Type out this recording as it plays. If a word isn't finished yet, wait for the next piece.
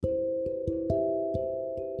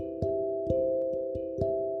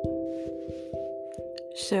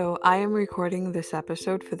So I am recording this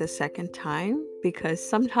episode for the second time because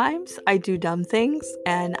sometimes I do dumb things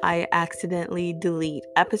and I accidentally delete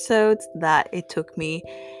episodes that it took me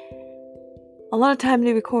a lot of time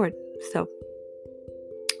to record. So,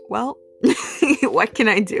 well, what can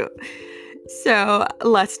I do? So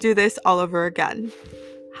let's do this all over again.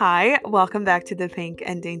 Hi, welcome back to the Pink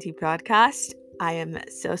and Dainty podcast. I am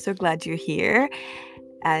so glad you're here,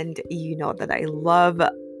 and you know that I love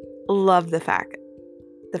the fact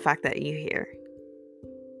that you're here.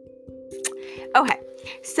 Okay,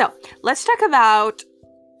 so let's talk about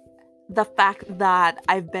the fact that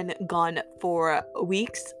I've been gone for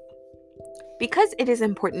weeks because it is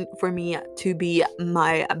important for me to be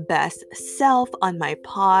my best self on my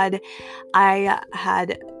pod.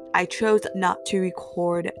 I chose not to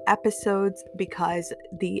record episodes because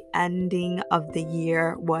the ending of the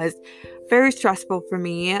year was very stressful for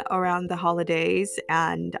me around the holidays,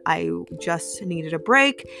 and I just needed a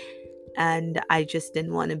break, and I just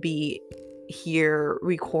didn't want to be here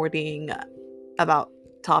recording about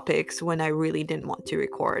topics when I really didn't want to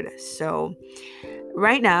record. So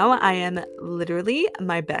right now I am literally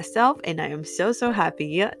my best self, and I am so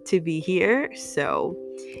happy to be here. So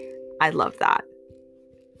I love that.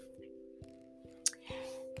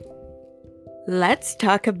 Let's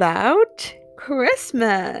talk about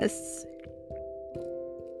Christmas.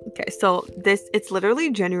 Okay, so it's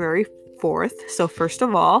literally January 4th. So first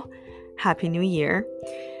of all, Happy New Year.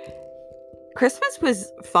 Christmas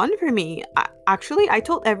was fun for me. I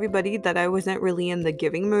told everybody that I wasn't really in the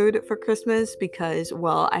giving mood for Christmas because,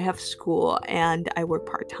 well, I have school and I work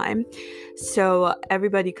part-time. So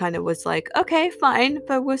everybody kind of was like, okay, fine,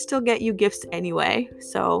 but we'll still get you gifts anyway.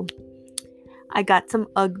 So I got some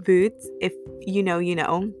Ugg boots. If you know, you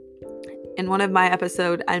know. In one of my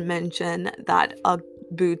episodes, I mentioned that Ugg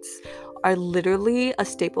boots are literally a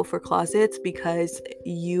staple for closets because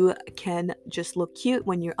you can just look cute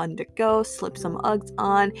when you're on the go, slip some Uggs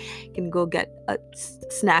on, you can go get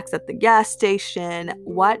snacks at the gas station,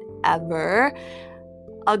 whatever.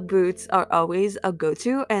 Ugg boots are always a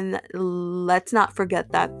go-to, and let's not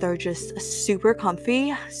forget that they're just super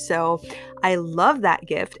comfy. So I love that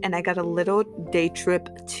gift, and I got a little day trip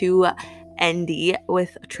to Indy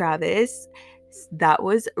with Travis. That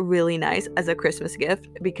was really nice as a Christmas gift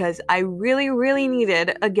because I really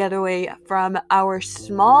needed a getaway from our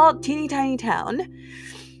small teeny tiny town.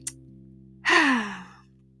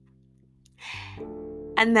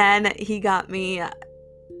 And then he got me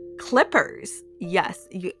clippers. Yes,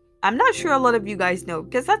 I'm not sure a lot of you guys know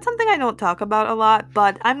because that's something I don't talk about a lot,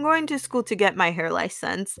 but I'm going to school to get my hair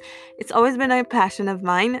license. It's always been a passion of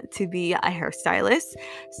mine to be a hairstylist.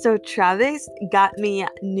 So Travis got me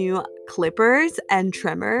new clippers and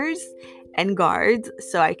trimmers and guards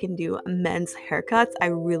so I can do men's haircuts. I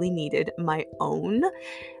really needed my own.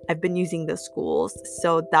 I've been using the schools.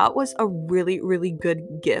 So that was a really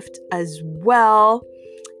good gift as well.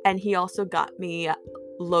 And he also got me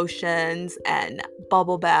lotions and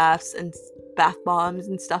bubble baths and bath bombs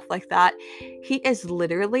and stuff like that. He is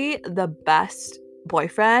literally the best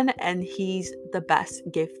boyfriend, and he's the best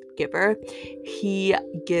gift giver. He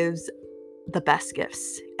gives the best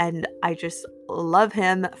gifts, and I just love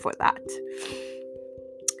him for that.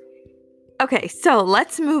 Okay, so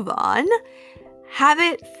let's move on.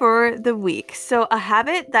 Habit for the week. So a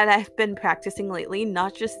habit that I've been practicing lately,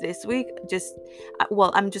 not just this week,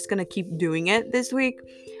 I'm just gonna keep doing it this week,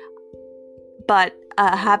 but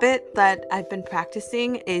a habit that I've been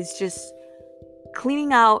practicing is just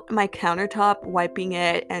cleaning out my countertop, wiping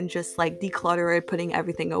it, and just like declutter it, putting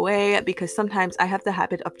everything away, because sometimes I have the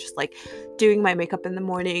habit of just like doing my makeup in the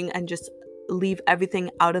morning and just leave everything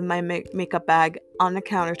out of my makeup bag on the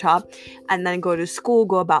countertop and then go to school,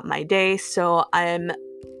 go about my day. So I'm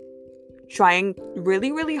trying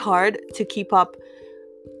really hard to keep up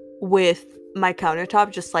with my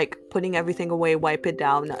countertop, just like putting everything away, wipe it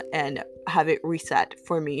down, and have it reset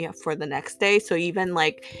for me for the next day. So even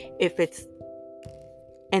like if it's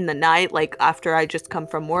in the night, like after I just come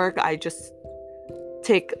from work, I just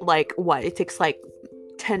take it takes like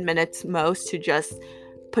 10 minutes most to just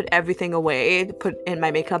put everything away, put in my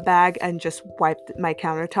makeup bag, and just wipe my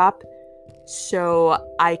countertop so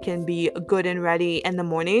I can be good and ready in the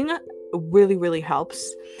morning. Really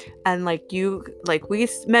helps. And like we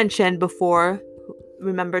mentioned before,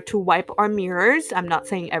 remember to wipe our mirrors. I'm not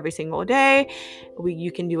saying every single day.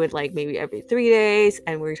 You can do it like maybe every 3 days.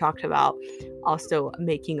 And we talked about also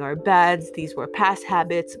making our beds. These were past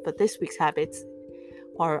habits, but this week's habits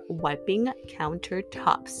are wiping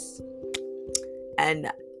countertops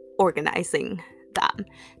and organizing them.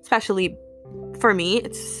 Especially for me,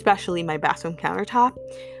 it's especially my bathroom countertop.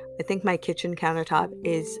 I think my kitchen countertop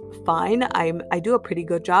is fine. I do a pretty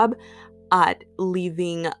good job at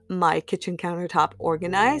leaving my kitchen countertop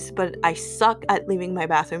organized, but I suck at leaving my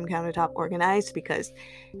bathroom countertop organized because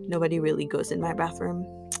nobody really goes in my bathroom.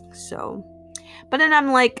 So, but then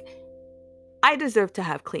I'm like, I deserve to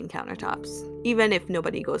have clean countertops, even if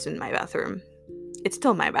nobody goes in my bathroom. It's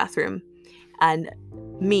still my bathroom, and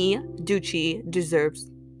me, Ducci, deserves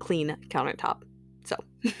clean countertop. So,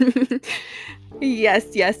 yes.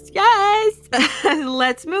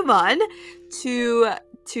 Let's move on to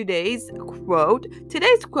today's quote.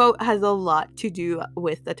 Today's quote has a lot to do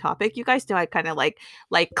with the topic. You guys know I kind of like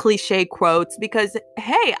cliche quotes because,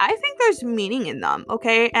 hey, I think there's meaning in them,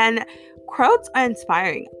 okay? And quotes are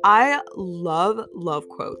inspiring. I love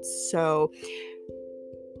quotes. So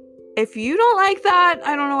if you don't like that,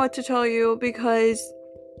 I don't know what to tell you because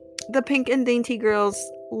the Pink and Dainty girls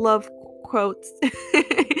love quotes.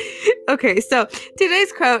 Okay, so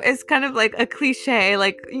today's quote is kind of like a cliche,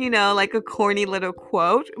 like, you know, like a corny little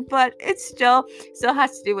quote, but it still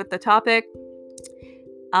has to do with the topic.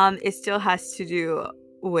 It still has to do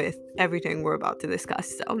with everything we're about to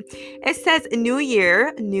discuss. So it says, new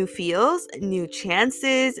year, new feels, new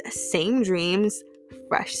chances, same dreams,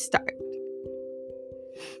 fresh start.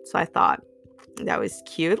 So I thought that was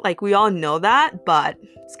cute. Like, we all know that, but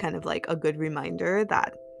it's kind of like a good reminder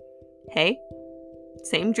that, hey,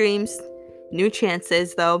 same dreams, new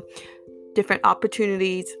chances though, different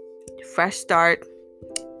opportunities, fresh start.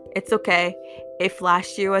 It's okay. If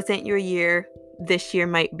last year wasn't your year, this year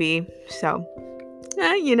might be. So,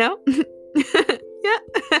 you know. Yeah.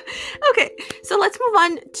 Okay, so let's move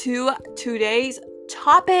on to today's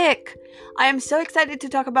topic. I am so excited to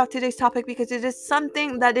talk about today's topic because it is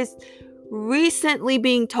something that is recently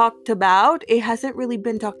being talked about. It hasn't really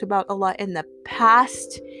been talked about a lot in the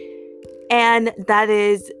past, and that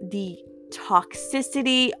is the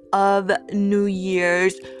toxicity of New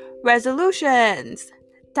Year's resolutions.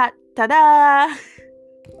 Ta-da!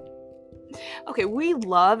 Okay, we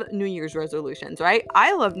love New Year's resolutions, right?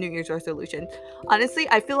 I love New Year's resolutions. Honestly,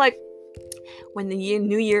 I feel like when the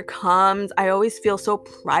new year comes, I always feel so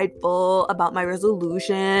prideful about my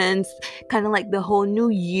resolutions, kind of like the whole new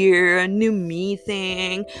year, new me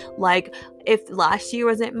thing. Like, if last year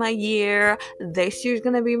wasn't my year, this year's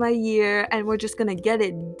gonna be my year, and we're just gonna get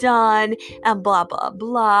it done, and blah, blah,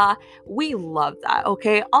 blah. We love that,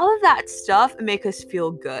 okay? All of that stuff make us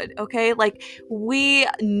feel good, okay? Like, we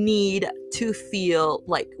need to feel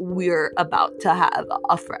like we're about to have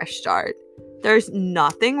a fresh start. There's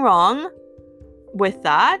nothing wrong with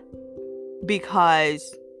that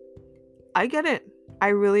because I get it. I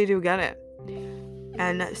really do get it.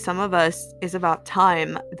 And some of us, is about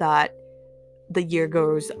time that the year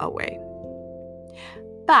goes away.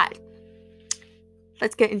 But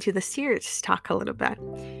let's get into the serious talk a little bit.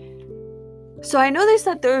 So I noticed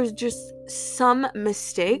that there's just some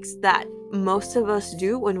mistakes that most of us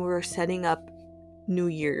do when we're setting up New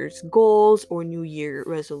Year's goals or New Year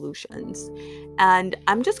resolutions. And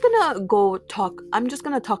I'm just gonna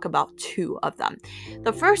talk about two of them.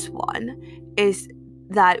 The first one is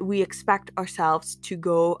that we expect ourselves to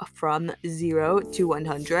go from 0 to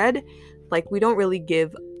 100. Like, we don't really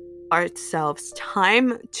give ourselves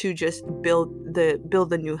time to just build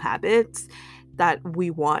the new habits that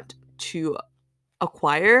we want to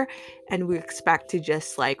acquire, and we expect to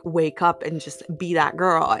just like wake up and just be that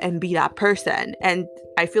girl and be that person. And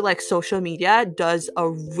I feel like social media does a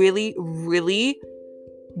really, really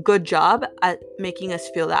good job at making us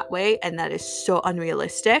feel that way, and that is so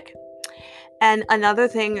unrealistic. And another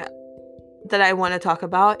thing that I want to talk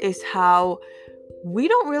about is how we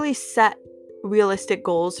don't really set realistic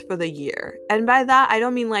goals for the year. And by that, I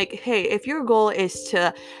don't mean like, hey, if your goal is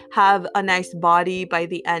to have a nice body by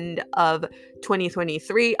the end of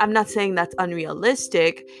 2023, I'm not saying that's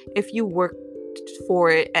unrealistic. If you work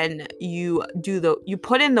for it and you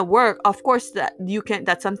put in the work, of course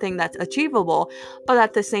that's something that's achievable. But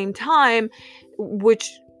at the same time, which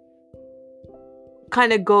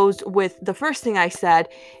kind of goes with the first thing I said,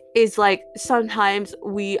 is like sometimes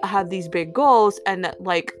we have these big goals and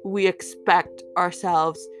like we expect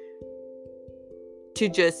ourselves to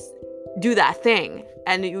just do that thing,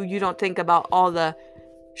 and you don't think about all the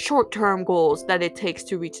short-term goals that it takes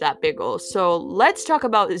to reach that big goal. So let's talk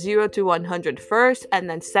about 0 to 100 first, and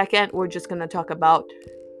then second, we're just going to talk about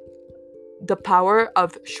the power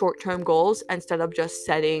of short-term goals instead of just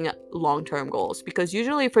setting long-term goals. Because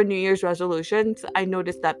usually for New Year's resolutions, I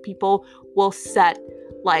noticed that people will set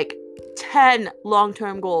like 10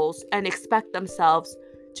 long-term goals and expect themselves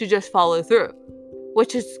to just follow through,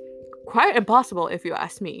 which is quite impossible if you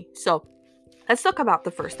ask me. So let's talk about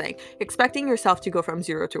the first thing, expecting yourself to go from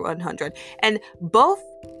 0 to 100. And both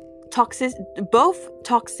toxic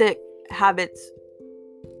habits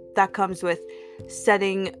that comes with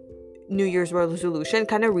setting New Year's resolution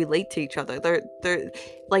kind of relate to each other. They're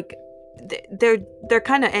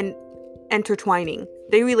kind of intertwining.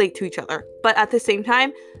 They relate to each other, but at the same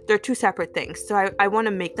time, they're two separate things. So I want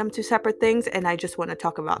to make them two separate things, and I just want to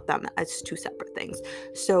talk about them as two separate things.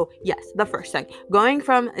 So yes, the first thing, going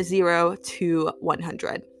from 0 to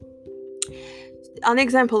 100. An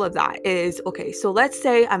example of that is, okay, so let's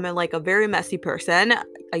say I'm a very messy person.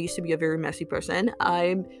 I used to be a very messy person.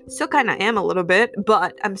 I'm still kind of am a little bit,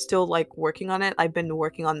 but I'm still working on it. I've been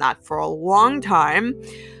working on that for a long time.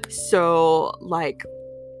 So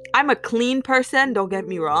I'm a clean person, don't get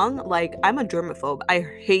me wrong. I'm a germaphobe. I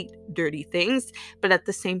hate dirty things, but at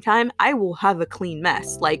the same time, I will have a clean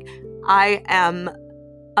mess. I am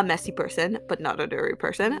a messy person, but not a dirty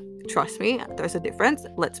person. Trust me, there's a difference.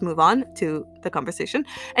 Let's move on to the conversation.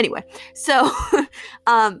 Anyway, so,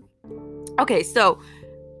 okay, so,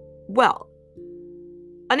 well,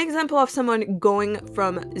 an example of someone going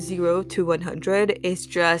from 0 to 100 is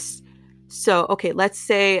just, so, okay, let's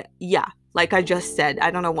say, yeah, like I just said, I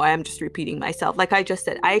don't know why I'm just repeating myself. Like I just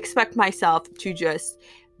said, I expect myself to just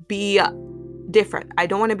be different. I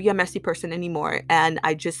don't want to be a messy person anymore. And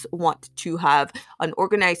I just want to have an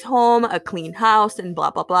organized home, a clean house, and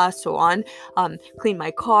blah, blah, blah, so on. Clean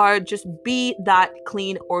my car, just be that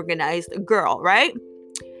clean, organized girl, right?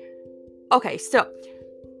 Okay, so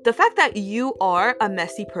the fact that you are a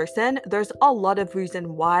messy person, there's a lot of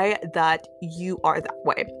reason why that you are that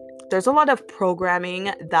way. There's a lot of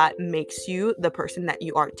programming that makes you the person that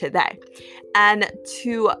you are today. And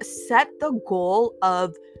to set the goal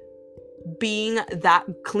of being that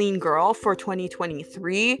clean girl for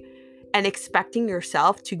 2023 and expecting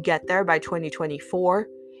yourself to get there by 2024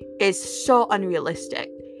 is so unrealistic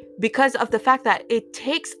because of the fact that it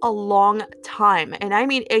takes a long time. And I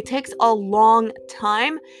mean, it takes a long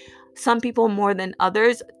time, some people more than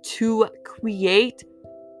others, to create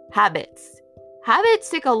habits. Habits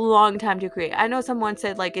take a long time to create. I know someone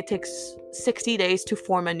said it takes 60 days to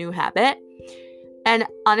form a new habit. And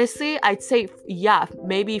honestly, I'd say, yeah,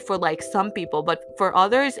 maybe for some people, but for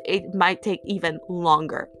others, it might take even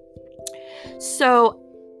longer. So,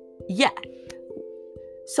 yeah.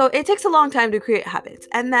 So it takes a long time to create habits.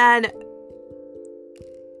 And then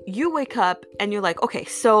you wake up and you're like, okay,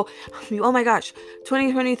 so, oh my gosh,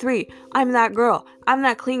 2023, I'm that girl. I'm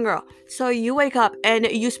that clean girl. So you wake up and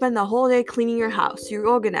you spend the whole day cleaning your house. You're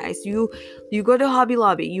organized. You go to Hobby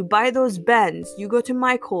Lobby. You buy those bends. You go to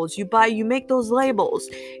Michael's. You make those labels.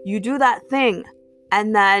 You do that thing.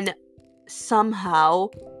 And then somehow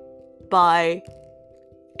by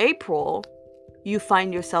April, you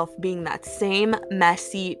find yourself being that same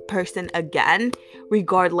messy person again,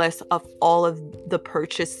 regardless of all of the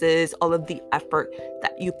purchases, all of the effort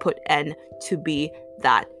that you put in to be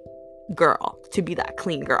that girl, to be that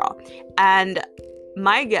clean girl. And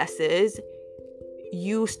my guess is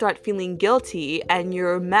you start feeling guilty and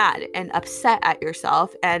you're mad and upset at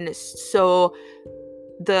yourself. And so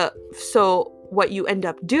what you end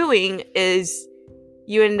up doing is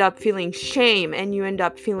you end up feeling shame and you end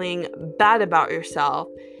up feeling bad about yourself,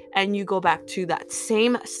 and you go back to that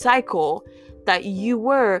same cycle that you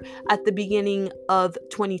were at the beginning of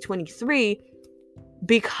 2023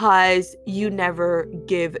 because you never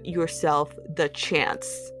give yourself the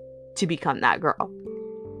chance to become that girl.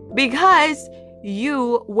 Because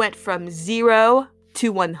you went from 0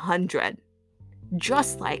 to 100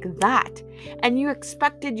 just like that, and you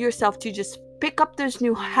expected yourself to just pick up those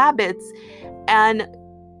new habits and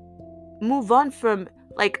move on from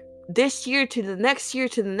this year to the next year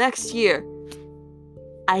to the next year.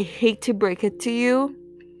 I hate to break it to you.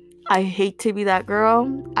 I hate to be that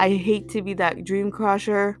girl. I hate to be that dream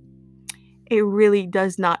crusher. It really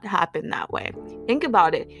does not happen that way. Think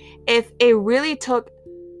about it. If it really took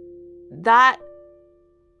that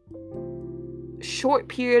short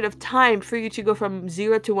period of time for you to go from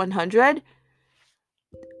 0 to 100,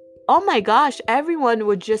 oh my gosh, everyone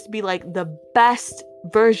would just be the best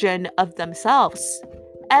version of themselves.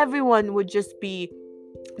 Everyone would just be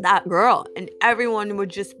that girl, and everyone would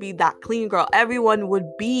just be that clean girl. Everyone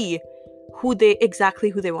would be exactly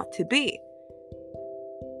who they want to be,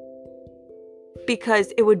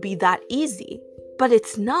 because it would be that easy. But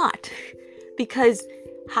it's not, because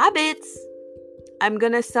habits, I'm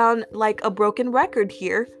gonna sound like a broken record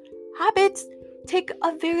here, habits take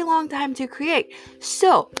a very long time to create.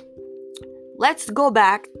 So let's go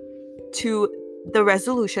back to the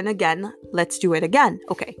resolution again. Let's do it again.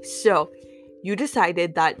 Okay, so you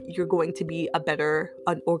decided that you're going to be a better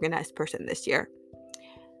unorganized person this year.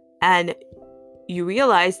 And you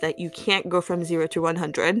realize that you can't go from 0 to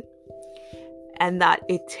 100 and that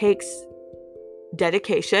it takes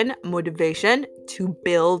dedication, motivation to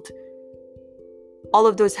build all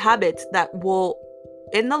of those habits that will,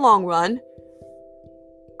 in the long run,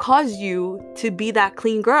 cause you to be that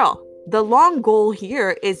clean girl. The long goal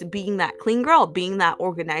here is being that clean girl, being that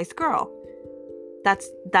organized girl. That's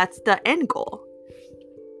the end goal.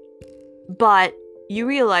 But you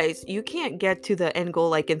realize you can't get to the end goal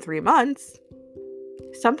like in 3 months.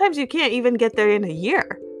 Sometimes you can't even get there in a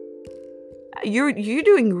year. You're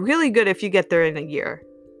doing really good if you get there in a year.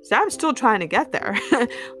 So I'm still trying to get there.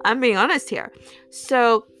 I'm being honest here.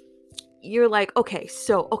 So you're like, okay,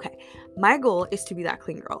 my goal is to be that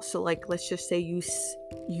clean girl. So like, let's just say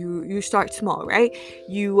you start small, right?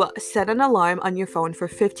 You set an alarm on your phone for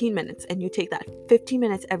 15 minutes and you take that 15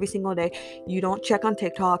 minutes every single day. You don't check on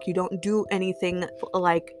TikTok. You don't do anything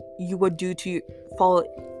like you would do to follow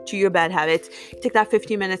to your bad habits. Take that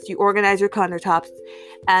 15 minutes, you organize your countertops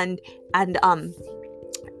and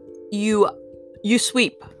you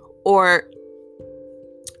sweep or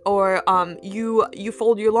you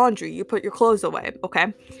fold your laundry, you put your clothes away,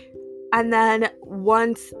 okay? And then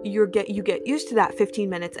once you get used to that 15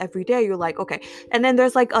 minutes every day, you're like, okay. And then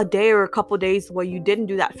there's like a day or a couple days where you didn't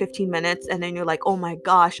do that 15 minutes and then you're like, oh my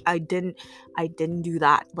gosh, I didn't do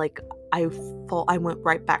that. Like I went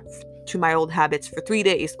right back to my old habits for 3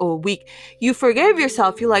 days or a week. You forgive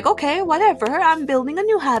yourself. You're like, okay, whatever, I'm building a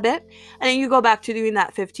new habit. And then you go back to doing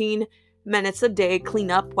that 15 minutes a day,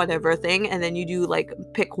 clean up whatever thing. And then you do like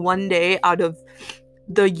pick one day out of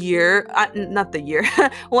the year, not the year,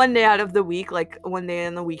 one day out of the week, like one day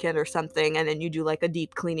on the weekend or something. And then you do like a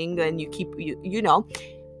deep cleaning and you keep, you know.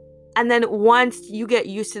 And then once you get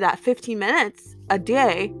used to that 15 minutes a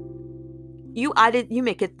day, you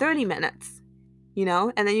make it 30 minutes. You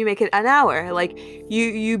know, and then you make it an hour. Like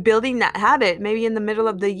you building that habit. Maybe in the middle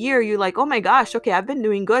of the year, you're like, oh my gosh, okay, I've been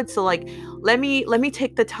doing good. So like, let me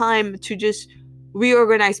take the time to just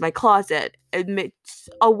reorganize my closet. It's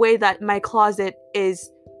a way that my closet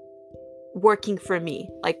is working for me.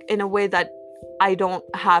 Like in a way that I don't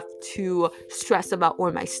have to stress about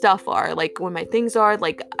where my stuff are, like where my things are.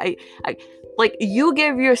 Like I like you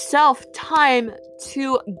give yourself time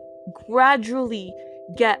to gradually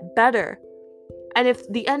get better. And if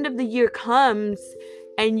the end of the year comes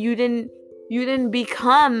and you didn't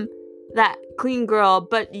become that clean girl,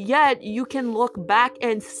 but yet you can look back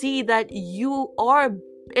and see that you are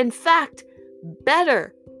in fact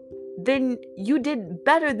better than you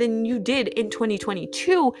did in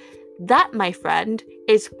 2022, that, my friend,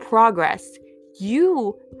 is progress.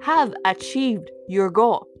 You have achieved your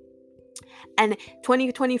goal. And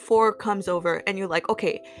 2024 comes over and you're like,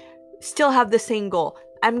 okay, still have the same goal.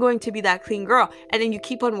 I'm going to be that clean girl. And then you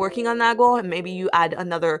keep on working on that goal and maybe you add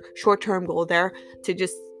another short-term goal there to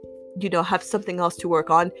just, have something else to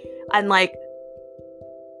work on. And like,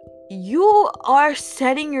 you are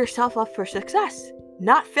setting yourself up for success,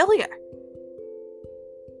 not failure.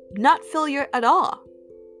 Not failure at all.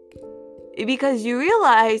 Because you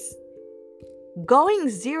realize going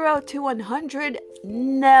 0 to 100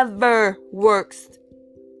 never works.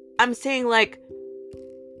 I'm saying like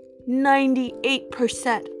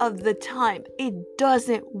 98% of the time it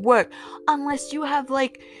doesn't work unless you have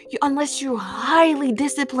unless you're highly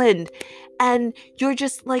disciplined and you're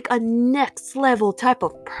just like a next level type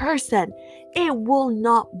of person. It will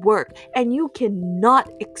not work, and you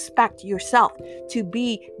cannot expect yourself to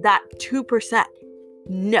be that 2%.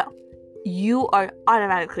 No, you are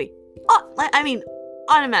automatically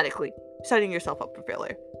setting yourself up for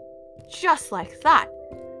failure, just like that.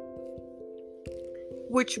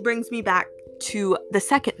 Which brings me back to the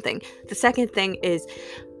second thing. The second thing is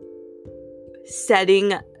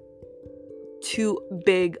setting too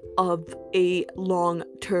big of a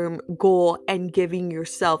long-term goal and giving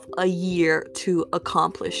yourself a year to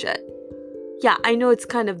accomplish it. Yeah, I know it's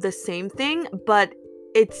kind of the same thing, but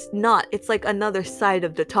it's not. It's like another side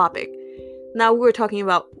of the topic. Now we're talking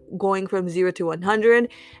about going from 0 to 100,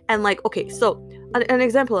 and like, okay, so an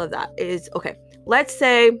example of that is, let's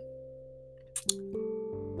say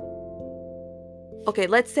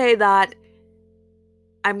that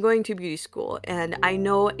I'm going to beauty school and I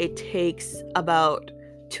know it takes about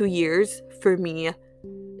 2 years for me,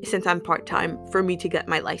 since I'm part-time, for me to get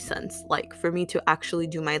my license, like for me to actually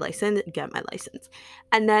do my license, get my license.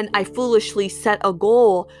 And then I foolishly set a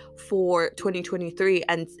goal for 2023,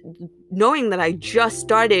 and knowing that I just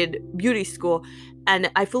started beauty school,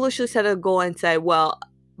 and I foolishly set a goal and said, well,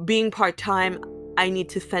 being part-time, I need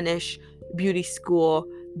to finish beauty school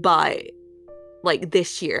by like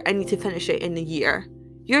this year. I need to finish it in a year.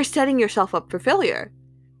 You're setting yourself up for failure.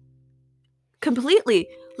 Completely.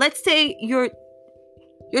 Let's say you're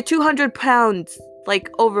 200 pounds like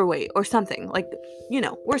overweight or something, like,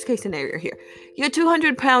 worst case scenario here. You're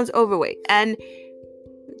 200 pounds overweight, and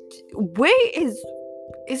weight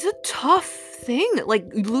is a tough thing. Like,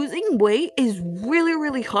 losing weight is really,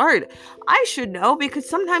 really hard. I should know, because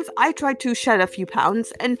sometimes I try to shed a few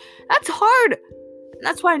pounds, and that's hard.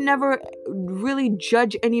 That's why I never really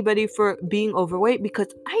judge anybody for being overweight,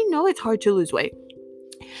 because I know it's hard to lose weight.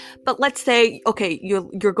 But let's say, okay,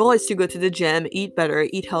 your goal is to go to the gym, eat better,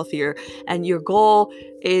 eat healthier, and your goal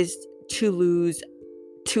is to lose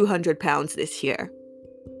 200 pounds this year.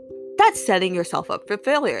 That's setting yourself up for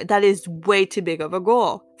failure. That is way too big of a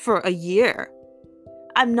goal for a year.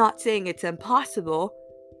 I'm not saying it's impossible.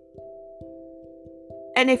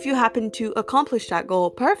 And if you happen to accomplish that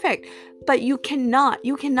goal, perfect. But you cannot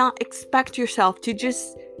expect yourself to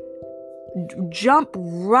just jump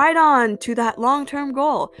right on to that long-term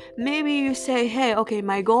goal. Maybe you say, hey, okay,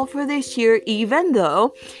 my goal for this year, even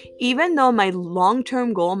though my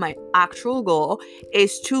long-term goal, my actual goal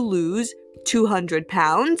is to lose 200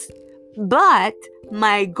 pounds, but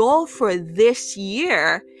my goal for this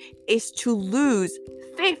year is to lose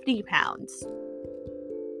 50 pounds.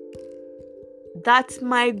 That's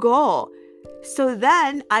my goal. So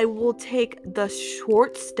then I will take the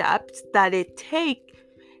short steps that it takes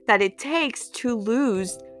to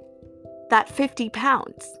lose that 50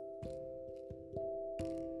 pounds.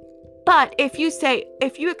 But if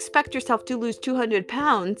you expect yourself to lose 200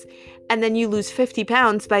 pounds and then you lose 50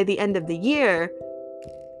 pounds by the end of the year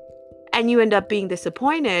and you end up being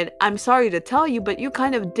disappointed, I'm sorry to tell you, but you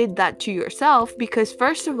kind of did that to yourself, because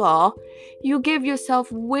first of all, you give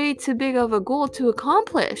yourself way too big of a goal to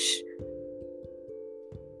accomplish.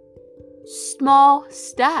 Small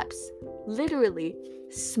steps, literally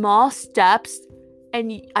small steps,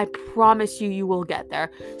 and I promise you will get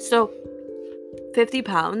there. So 50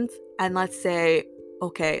 pounds, and let's say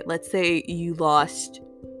you lost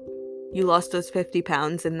those 50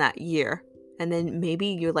 pounds in that year. And then maybe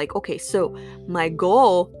you're like, okay, so my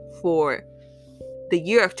goal for the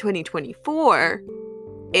year of 2024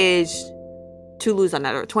 is to lose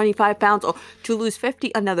another 25 pounds, or to lose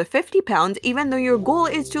another 50 pounds, even though your goal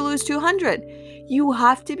is to lose 200. You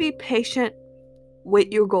have to be patient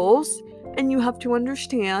with your goals, and you have to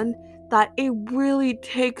understand that it really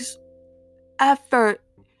takes effort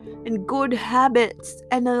and good habits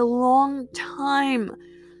and a long time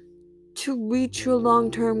to reach your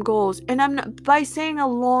long-term goals. And by saying a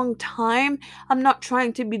long time, I'm not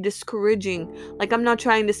trying to be discouraging. Like, I'm not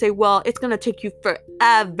trying to say, well, it's gonna take you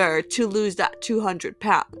forever to lose that 200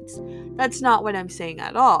 pounds. That's not what I'm saying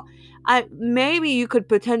at all. Maybe you could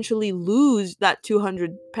potentially lose that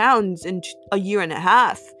 200 pounds in a year and a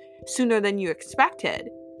half sooner than you expected.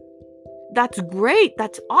 That's great.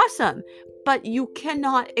 That's awesome. But you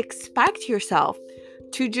cannot expect yourself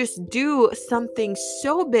to just do something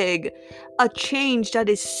so big, a change that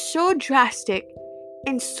is so drastic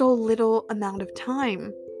in so little amount of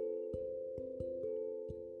time.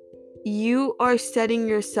 You are setting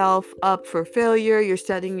yourself up for failure. You're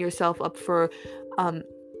setting yourself up for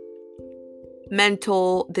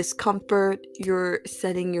mental discomfort. You're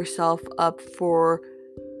setting yourself up for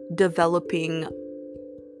developing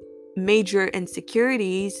major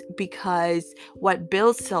insecurities, because what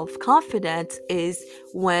builds self-confidence is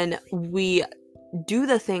when we do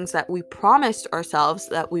the things that we promised ourselves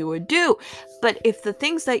that we would do. But if the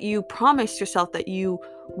things that you promised yourself that you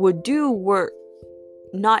would do were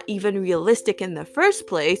not even realistic in the first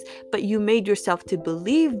place, but you made yourself to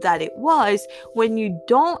believe that it was, when you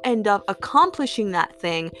don't end up accomplishing that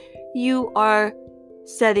thing, you are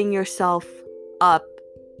setting yourself up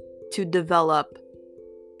to develop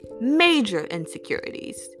major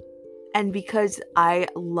insecurities. And because I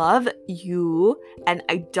love you and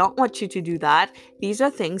I don't want you to do that, these are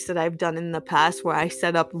things that I've done in the past where I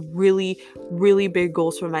set up really, really big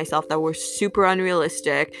goals for myself that were super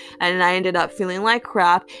unrealistic, and I ended up feeling like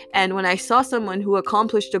crap. And when I saw someone who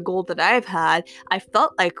accomplished a goal that I've had, I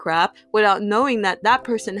felt like crap without knowing that that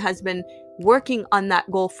person has been working on that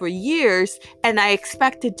goal for years, and I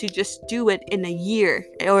expected to just do it in a year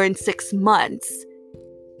or in 6 months.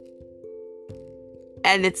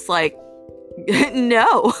 And it's like,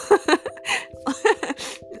 no.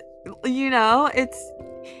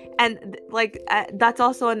 That's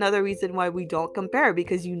also another reason why we don't compare,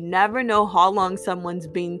 because you never know how long someone's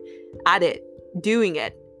been at it, doing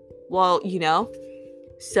it. Well,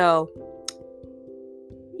 so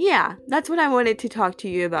yeah, that's what I wanted to talk to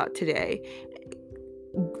you about today.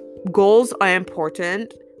 Goals are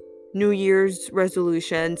important. New Year's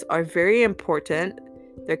resolutions are very important.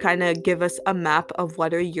 They kind of give us a map of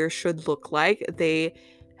what a year should look like. They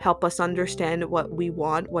help us understand what we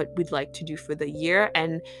want, what we'd like to do for the year.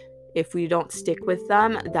 And if we don't stick with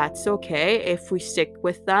them, that's okay. If we stick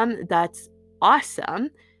with them, that's awesome.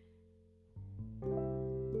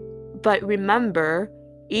 But remember,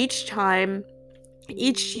 each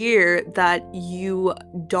year that you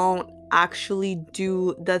don't actually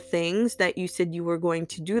do the things that you said you were going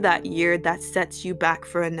to do that year, that sets you back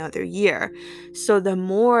for another year. So the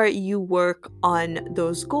more you work on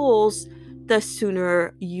those goals, the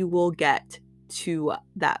sooner you will get to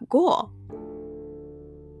that goal.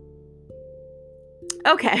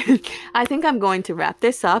 Okay, I think I'm going to wrap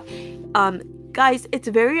this up. Guys, it's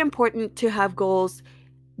very important to have goals.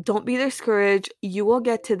 Don't be discouraged. You will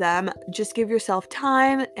get to them. Just give yourself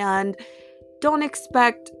time and don't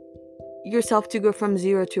expect yourself to go from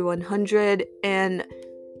 0 to 100, and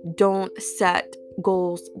don't set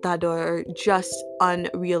goals that are just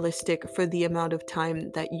unrealistic for the amount of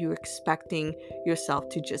time that you're expecting yourself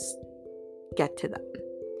to just get to them.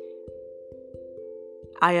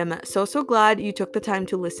 I am so glad you took the time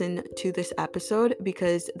to listen to this episode,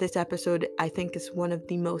 because this episode, I think, is one of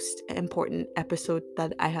the most important episodes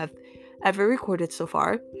that I have ever recorded so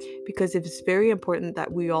far, because it's very important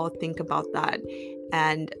that we all think about that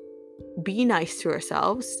and be nice to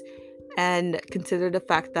ourselves and consider the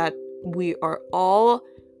fact that we are all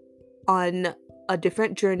on a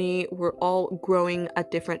different journey. We're all growing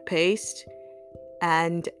at different pace,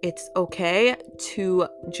 and it's okay to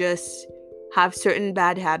just have certain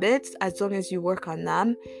bad habits as long as you work on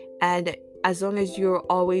them, and as long as you're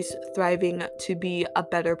always thriving to be a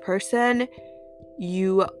better person,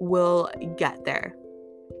 you will get there.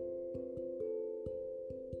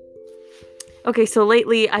 Okay, so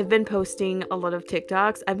lately I've been posting a lot of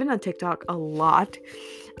TikToks. I've been on TikTok a lot.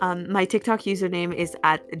 My TikTok username is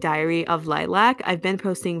 @diary_of_lilac. I've been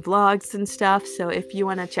posting vlogs and stuff, so if you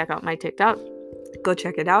want to check out my TikTok, go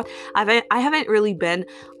check it out. I haven't really been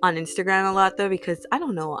on Instagram a lot though, because I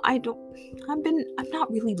don't know. I'm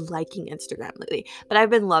not really liking Instagram lately, but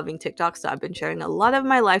I've been loving TikTok, so I've been sharing a lot of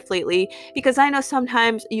my life lately, because I know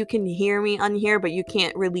sometimes you can hear me on here, but you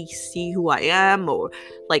can't really see who I am, or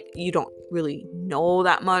like you don't really know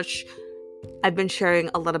that much. I've been sharing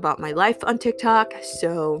a lot about my life on TikTok,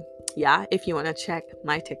 so yeah, if you want to check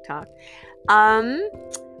my TikTok.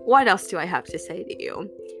 What else do I have to say to you?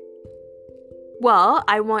 Well,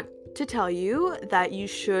 I want to tell you that you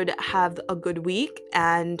should have a good week,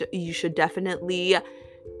 and you should definitely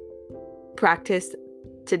practice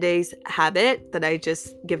today's habit that I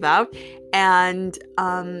just give out. And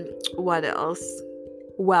what else?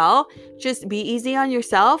 Well, just be easy on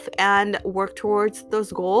yourself and work towards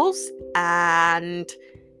those goals. And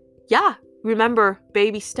yeah, remember,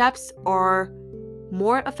 baby steps are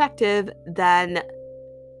more effective than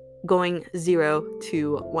going 0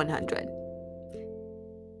 to 100.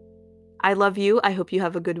 I love you. I hope you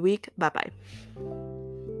have a good week. Bye-bye.